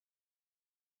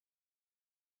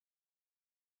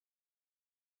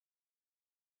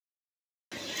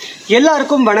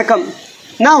எல்லாருக்கும் வணக்கம்.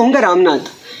 நான் உங்கள் ராம்நாத்.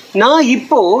 நான்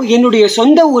இப்போது என்னுடைய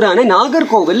சொந்த ஊரான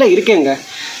நாகர்கோவிலில் இருக்கேங்க.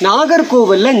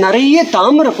 நாகர்கோவிலில் நிறைய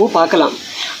தாமரைப்பூ பார்க்கலாம்.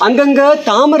 அங்கங்கே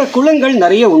தாமரை குளங்கள்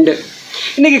நிறைய உண்டு.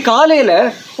 இன்றைக்கி காலையில்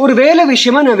ஒரு வேலை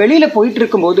விஷயமாக நான் வெளியில் போயிட்டு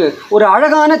இருக்கும்போது ஒரு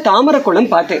அழகான தாமரை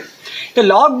குளம் பார்த்தேன். இந்த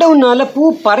லாக்டவுனால் பூ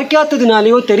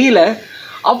பறைக்காததுனாலையோ தெரியல,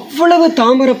 அவ்வளவு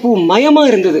தாமரைப்பூ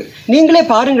மயமாக இருந்தது. நீங்களே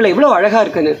பாருங்களேன் எவ்வளோ அழகாக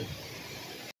இருக்குன்னு.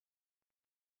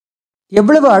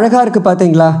 எவ்வளவு அழகாக இருக்குது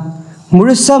பார்த்தீங்களா?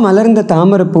 முழுசாக மலர்ந்த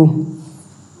தாமரைப்பூ.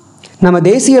 நம்ம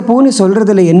தேசிய பூன்னு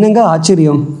சொல்கிறதுல என்னங்க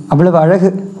ஆச்சரியம், அவ்வளவு அழகு.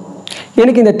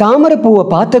 எனக்கு இந்த தாமரைப்பூவை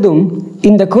பார்த்ததும்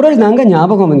இந்த குறள் தாங்க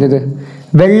ஞாபகம் வந்தது.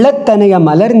 வெள்ளத்தனைய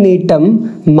மலர் நீட்டம்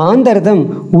மாந்தர்தம்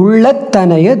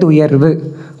உள்ளத்தனைய துயர்வு.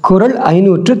 குறள்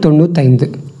 595.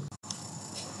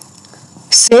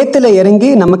 சேத்துல இறங்கி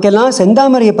நமக்கெல்லாம்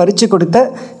செந்தாமரையை பறித்து கொடுத்த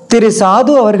திரு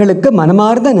சாது அவர்களுக்கு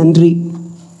மனமார்ந்த நன்றி.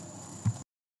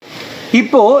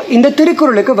 இப்போ இந்த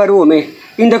திருக்குறளுக்கு வருவோமே.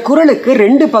 இந்த குறளுக்கு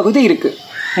 2 பகுதி இருக்கு.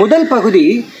 முதல் பகுதி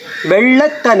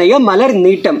வெள்ளத்தனைய மலர்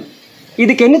நீட்டம்.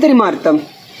 இதுக்கு என்ன தெரியுமா அர்த்தம்?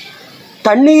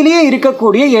 தண்ணியிலேயே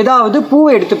இருக்கக்கூடிய ஏதாவது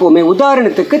பூவை எடுத்துப்போமே.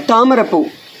 உதாரணத்துக்கு தாமரைப்பூ.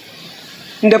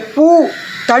 இந்த பூ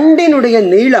தண்டினுடைய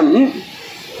நீளம்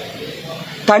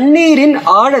தண்ணீரின்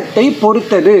ஆழத்தை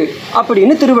பொறுத்தது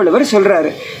அப்படின்னு திருவள்ளுவர்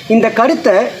சொல்றாரு. இந்த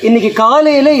கருத்தை இன்னைக்கு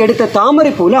காலையில எடுத்த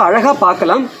தாமரை பூல அழகா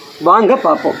பார்க்கலாம். வாங்க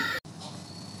பார்ப்போம்.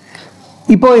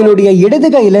 இப்போ என்னுடைய இடது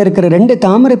கையில் இருக்கிற 2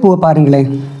 தாமரை பூவை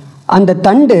பாருங்களேன். அந்த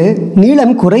தண்டு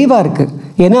நீளம் குறைவாக இருக்குது,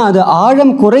 ஏன்னா அது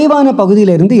ஆழம் குறைவான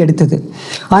பகுதியிலிருந்து எடுத்தது.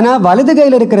 ஆனால் வலது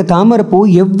கையில் இருக்கிற தாமரை பூ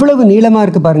எவ்வளவு நீளமாக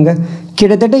இருக்குது பாருங்கள்.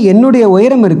 கிட்டத்தட்ட என்னுடைய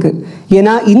உயரம் இருக்குது.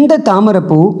 ஏன்னா இந்த தாமரை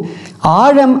பூ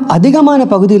ஆழம் அதிகமான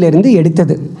பகுதியிலிருந்து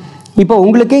எடுத்தது. இப்போ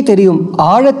உங்களுக்கே தெரியும்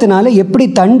ஆழத்தினால எப்படி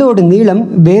தண்டோட நீளம்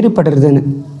வேறுபடுறதுன்னு.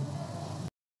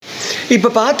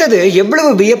 இப்போ பார்த்தது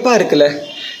எவ்வளவு வியப்பாக இருக்குல்ல.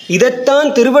 இதைத்தான்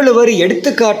திருவள்ளுவர்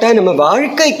எடுத்துக்காட்டா நம்ம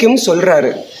வாழ்க்கைக்கும் சொல்றாரு.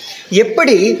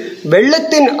 எப்படி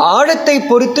வெள்ளத்தின் ஆழத்தை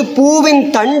பொறுத்து பூவின்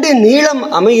தண்டு நீளம்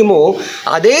அமையுமோ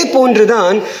அதே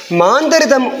போன்றுதான்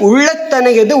மாந்தர்தம்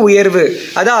உள்ளத்தனையது உயர்வு.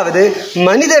 அதாவது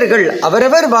மனிதர்கள்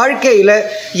அவரவர் வாழ்க்கையில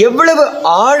எவ்வளவு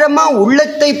ஆழமா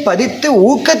உள்ளத்தை பதித்து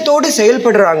ஊக்கத்தோடு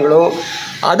செயல்படுறாங்களோ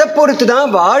அதை பொறுத்து தான்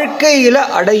வாழ்க்கையில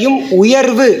அடையும்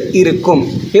உயர்வு இருக்கும்.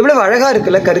 எவ்வளவு அழகா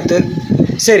இருக்குல்ல கருத்து.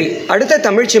 சரி, அடுத்த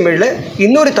தமிழ் சிமிழ்ல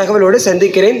இன்னொரு தகவலோடு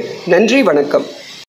சந்திக்கிறேன். நன்றி, வணக்கம்.